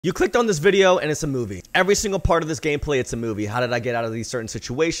You clicked on this video and it's a movie. Every single part of this gameplay, it's a movie. How did I get out of these certain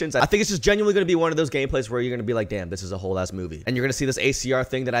situations? I think it's just genuinely going to be one of those gameplays where you're going to be like, damn, this is a whole ass movie. And you're going to see this ACR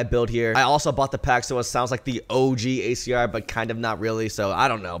thing that I built here. I also bought the pack, so it sounds like the OG ACR, but kind of not really. So I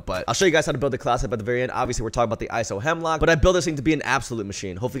don't know, but I'll show you guys how to build the class up at the very end. Obviously, we're talking about the ISO Hemlock, but I built this thing to be an absolute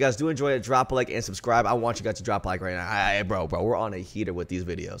machine. Hopefully you guys do enjoy it. Drop a like and subscribe. I want you guys to drop a like right now. Hey, bro, we're on a heater with these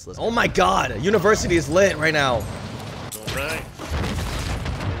videos. Listen. Oh my God, University is lit right now. Going back.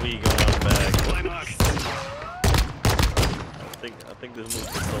 We going out back. I think this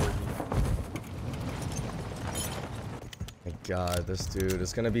move is sold. My God, this dude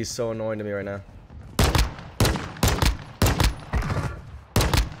is gonna be so annoying to me right now.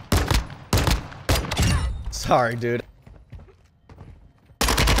 Sorry, dude.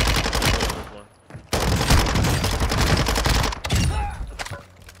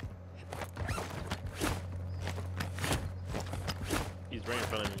 He's right in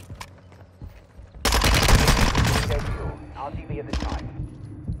front of me. I'll see you at the time.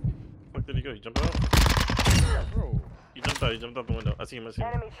 Where did he go? He jumped out? Bro. He jumped out the window. I see him, I see him.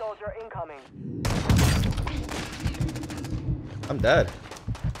 Enemy soldier incoming. I'm dead.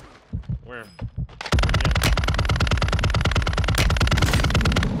 Where?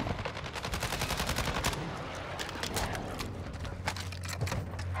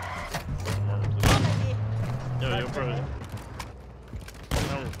 Yo, bro.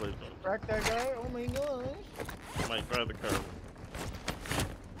 Crack that guy? Oh my gosh. I might grab the car.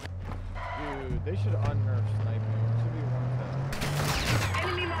 Dude, they should unnerf sniping. It should be one of them.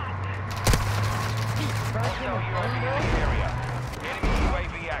 Enemy mark.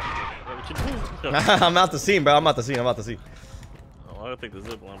 I'm out the scene, bro. I'm out the scene. Oh, I gotta take the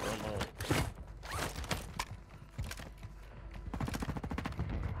zip line, bro. I'm out.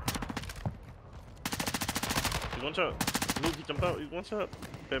 He's one shot. Luke, he jumped out. He's one shot.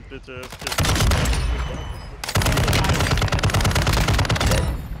 That bitch ass shit.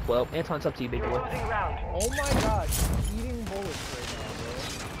 Well, Anton's up to you, big boy. Oh my God, he's eating bullets right now,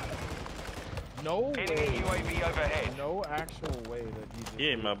 bro. No way. UAV overhead. No actual way that he just... He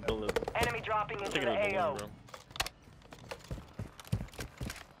ate my bullet. Enemy dropping into Taking the it AO. bro.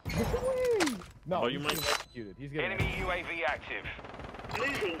 No, Oh, you he's might- getting executed. He's getting Enemy UAV active.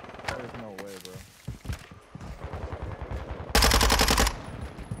 Losing. There's no way, bro.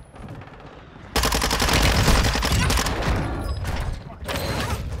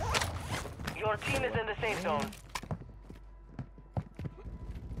 Your team is in the safe zone.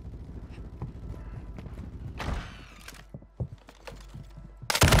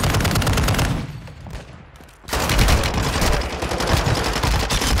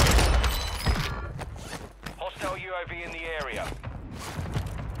 Hostile UAV in the area.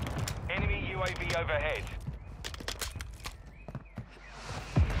 Enemy UAV overhead.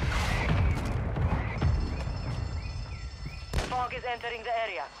 Fog is entering the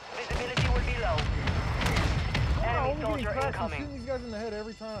area. Visibility will be low. Enemy I'm soldier getting incoming. shooting these guys in the head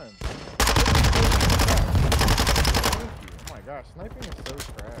every time. Oh my gosh, sniping is so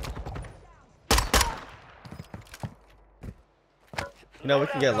trash. You know, we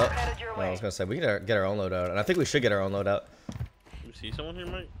can get loadout. No, I was gonna say we can get our own loadout, and I think we should get our own loadout. You see someone here,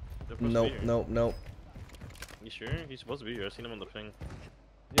 Mike? Nope, nope, nope. You sure? He's supposed to be here. I seen him on the ping.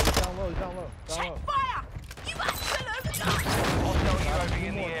 Yeah, he's down low, down low. Fire! You must fill over the Hostile UAV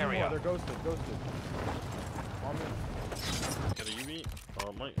in the area. They're ghosted. On me. Got a UV?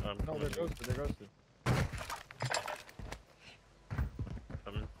 Oh, Mike. No, they're ghosted.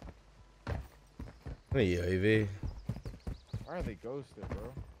 Coming. Hey, UAV. Why are they ghosted,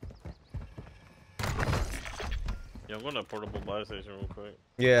 bro? Yeah, I'm going to portable buy station real quick.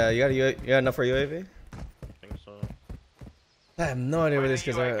 Yeah, you got enough for UAV? I think so. I have no idea where these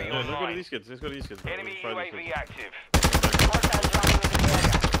kids are. Oh, let's go to these kids. Let's go to these kids. Bro. Enemy Let's try these UAV kids. active. Hostile dropping into the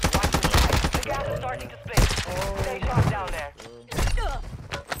area. Watch the side. The gas is starting to split. Stay sharp down there.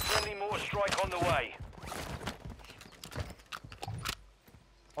 Friendly mortar strike on the way.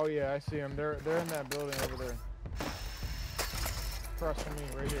 Oh yeah, I see them. They're in that building over there. Across from me,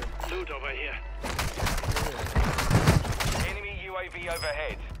 right here. Loot over here. Enemy UAV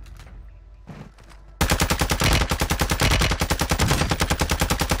overhead.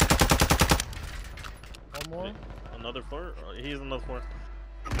 One more. Another floor? Oh, he's on another floor.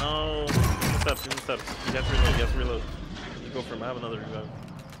 No. In the steps. You have to reload. You go for him. I have another revive.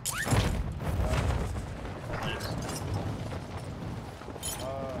 Nice.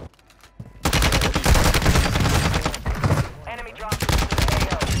 Enemy dropping into the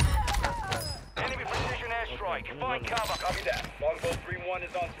AO. Enemy precision airstrike. Find cover. Copy that. Longbow 3-1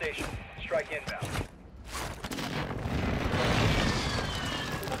 is on station. Strike inbound.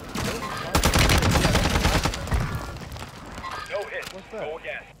 that? More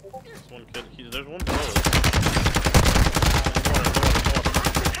gas. There's one kid. There's one below us.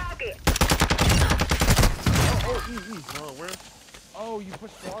 Oh, easy. No, where? Oh, you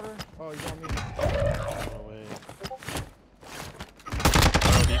pushed water? Oh, you got me. No way.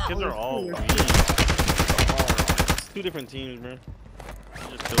 Bro, these kids are all weak. It's 2 different teams, bro. You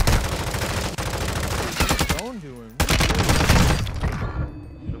just killed them. What's Zone doing?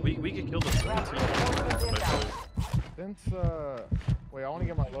 We could kill the whole team. Since, wait, I want to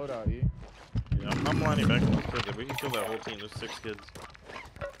get my loadout, E. Yeah, I'm lining back on the crib. We can kill that whole team. There's 6 kids.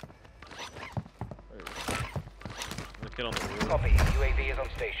 The kid on the roof. Copy. UAV is on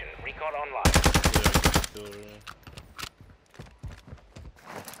station. Recon online. Yeah, kill, yeah.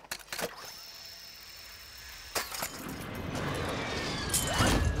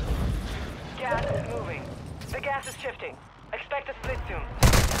 Gas is moving. The gas is shifting. Expect a split soon.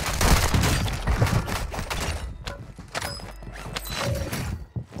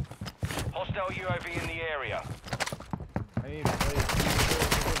 Hostile UAV in the area. I need to play.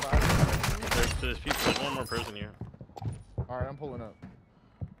 There's one more person here. Alright, I'm pulling up.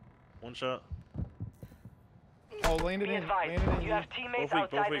 One shot. Oh, landed Be in. advised, Landed in. you have teammates Both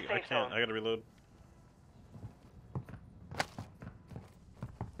outside weak. the I safe can't. zone. I gotta reload.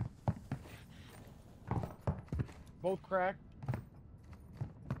 Both cracked.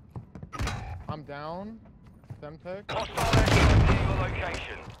 I'm down. Semtech. Hostile aircraft near your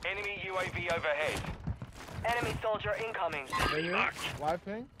location. Enemy UAV overhead. Enemy soldier incoming. Right here. Live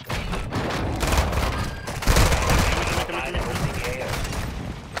ping.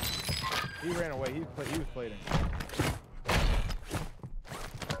 He ran away. He was plating.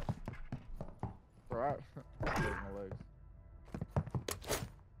 Bro, I my legs.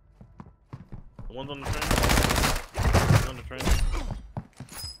 The one's on the train. One's on the train.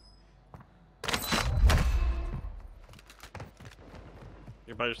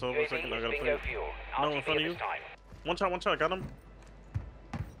 You're by yourself for a second. I gotta play. No, in front of you. One shot. Got him.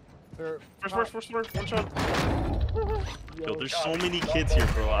 They're First floor. One shot. Yo, Yo, there's so many kids here,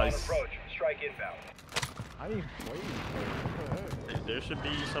 bro. Strike inbound. I need wait. What the heck? There should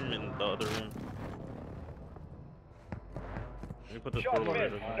be some in the other room. Let me put this Shot portal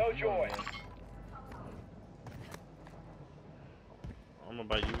missed. there. No joy. I'm gonna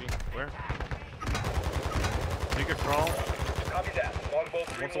buy UV. Where? Make a crawl. Copy that. Longbow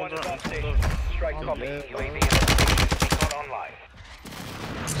 3-1 is on station. One's Strike I'm copy. dead, UAV bro. is on station. Recon online.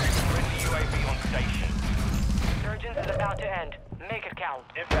 Friendly UAV on station. Surgeons is about to end. Make it count.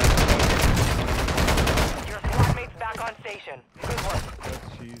 Your squad mates back on station. Good work. That's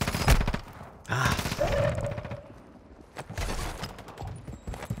cheese.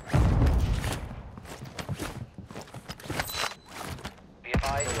 Be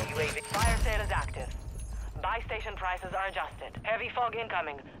advised, UAV. Fire sale is active. Buy station prices are adjusted. Heavy fog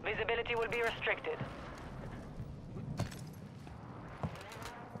incoming. Visibility will be restricted.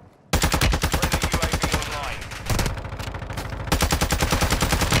 Friendly UAV online.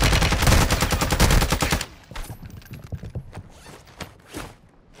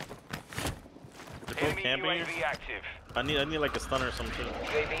 They're both camping here. UAV active. I need like a stun or some shit.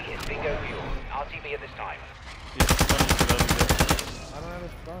 UAV is bingo fuel. RTB at this time. Yeah, stun, so that'll be good. I don't have a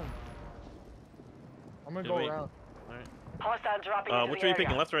stun. I'm gonna Yeah, go wait. around. Alright. Hostile dropping into Which the way you area.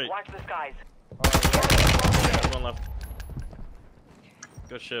 picking? Left, right? Watch the skies. Yeah, one left.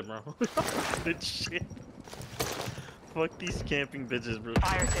 Good shit, bro. Good shit. Fuck these camping bitches, bro.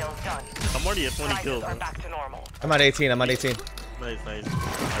 Fire sales done. I'm already at 20 Prices kills, are bro. back to normal. I'm at 18. I'm at 18. Nice. Alright,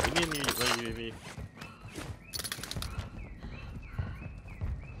 we need a new UAV.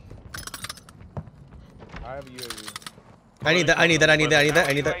 I have a UAV. I need that.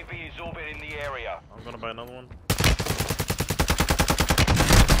 UAV is orbiting the area. I'm gonna buy another one.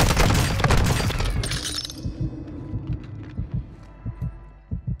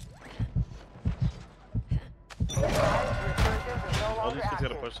 All these kids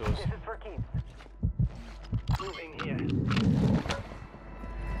gotta push those. This is for keeps. Moving here.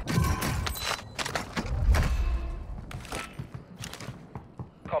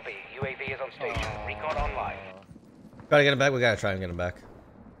 Copy. UAV is on station. Recon online. Gotta get him back. We gotta try and get him back.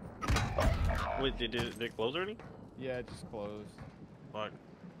 Wait, did they close already? Yeah, it just closed. Fuck.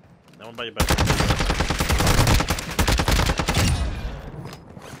 I'm gonna buy you back.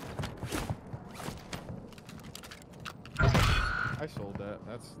 I sold that.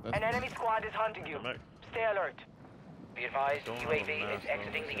 That's An enemy squad is hunting you. Come back. Stay alert. Be advised, Don't have a UAV mask, is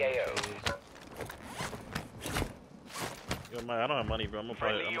exiting though. the AO. Yo, I don't have money, bro. I'm gonna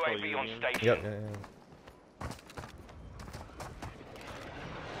probably Friendly call UAV you on again. station. Yep. Yeah.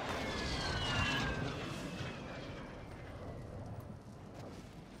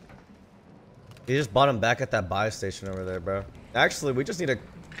 He just bought him back at that buy station over there, bro. Actually, we just need to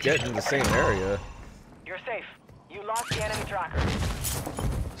get in the same area. You're safe. You lost the enemy tracker.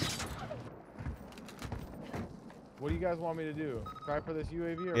 What do you guys want me to do? Try for this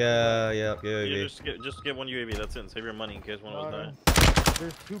UAV or? Yeah. You just get one UAV. That's it. Save your money in case one of us die.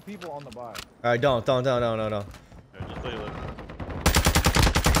 There's 2 people on the buy. All right, don't. Yeah, just play low.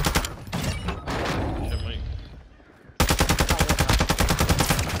 Shit, Mike.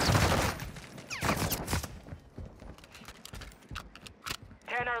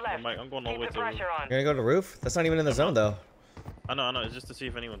 10 or left. Mike, I'm going all the way Keep to the the pressure on. You're gonna go to the roof? That's not even in the zone, though. I know. It's just to see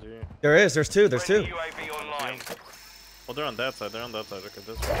if anyone's here. There's 2. Friendly UAV online. Well, they're on that side. Okay,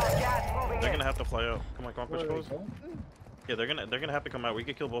 this Got way. gas moving They're in. gonna have to fly out. Come on, push Where are close. they going? Yeah, they're gonna have to come out. We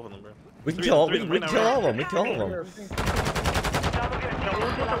could kill both of them, bro. We can Three kill of them, we can kill all of them. We can kill all of them. Everything's- Double your team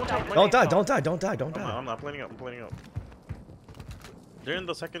outside the Don't die. safe Don't zone. die. Don't die. Don't die. I'm not planning out. I'm planning out. They're in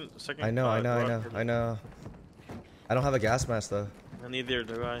the second. I know. rock. I don't have a gas mask though. And neither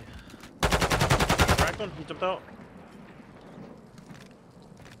do I. Cracked one. He jumped out.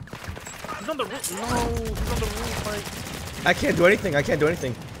 He's on the roof. No, he's on the roof. Like. I can't do anything.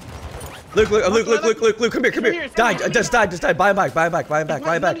 Luke, come here. Die. Just die. Buy him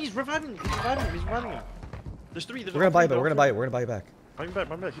back. He's reviving him. There's 3. We're gonna buy it back. Buy him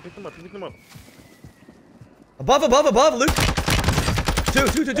back. He picked him up. Above, Luke.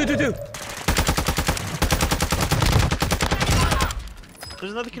 2.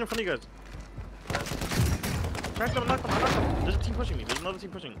 There's another kid in front of you guys. Cracked him, knocked him. There's a team pushing me. There's another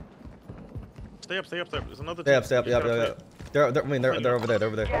team pushing. Stay up. There's another team. Stay up. Yep. They're over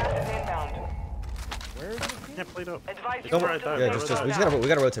there. Gas is inbound. Where is this team? Can't play it up. Advise you Don't to worry, still Yeah, stay just we close.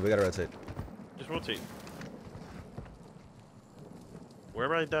 gotta rotate. Just rotate.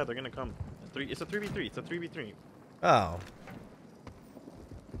 Wherever I die, they're gonna come. It's a 3v3. Oh.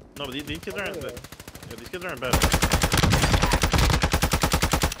 No, but these kids aren't. Yeah, these kids aren't bad.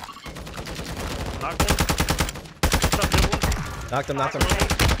 Knock one. Knocked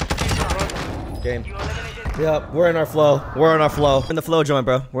him. Game. You eliminated. Yep, we're in our flow. In the flow joint,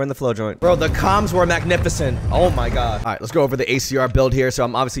 bro. Bro, the comms were magnificent. Oh my god. All right, let's go over the ACR build here. So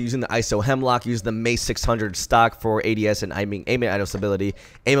I'm obviously using the ISO Hemlock, using the Mace 600 stock for ADS and aim and idle stability,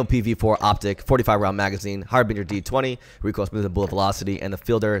 AMO PV4 optic, 45 round magazine, Harbiner D20, recoil smooth and bullet velocity, and the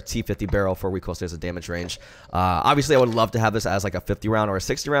Fielder T50 barrel for recoil stairs and damage range. Obviously, I would love to have this as like a 50 round or a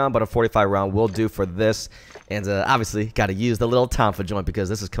 60 round, but a 45 round will do for this. And obviously, got to use the little Tonfa joint because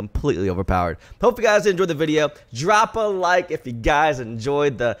this is completely overpowered. Hope you guys enjoyed the video. Drop a like if you guys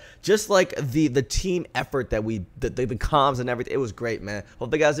enjoyed the team effort that the comms and everything. It was great, man.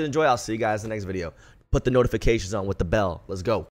 Hope you guys did enjoy. I'll see you guys in the next video. Put the notifications on with the bell. Let's go.